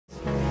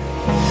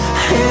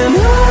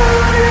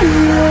on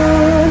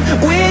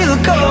we'll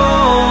go,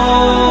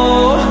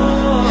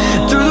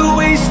 through the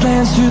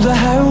wastelands, through the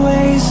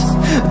highways,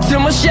 till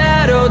my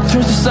shadow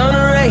turns to sun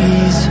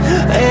rays.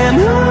 And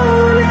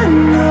on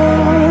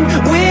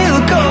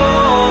we'll go,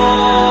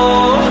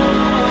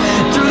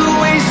 through the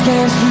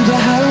wastelands, through the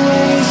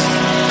highways,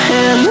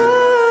 and on.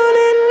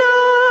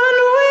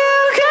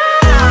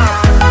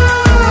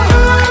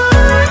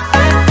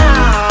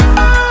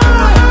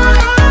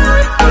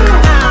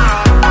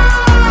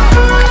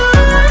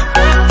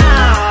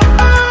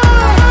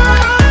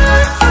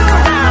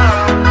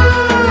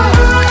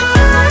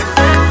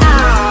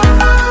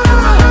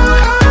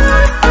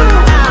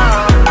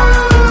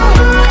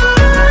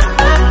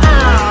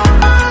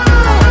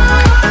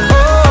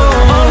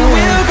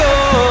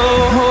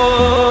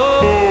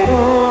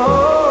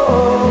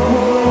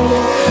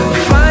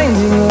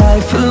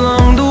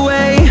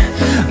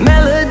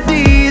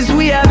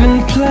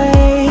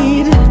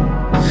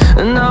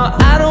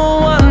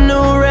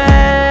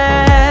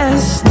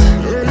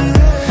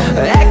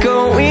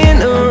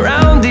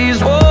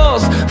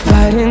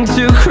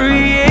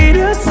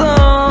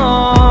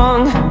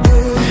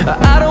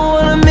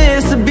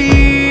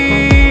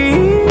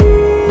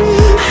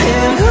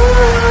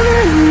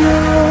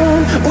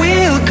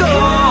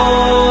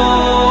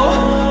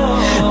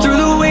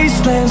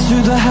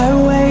 Through the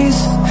highways,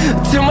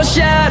 till my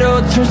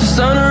shadow turns to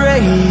sun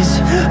rays.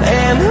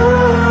 And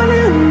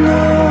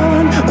on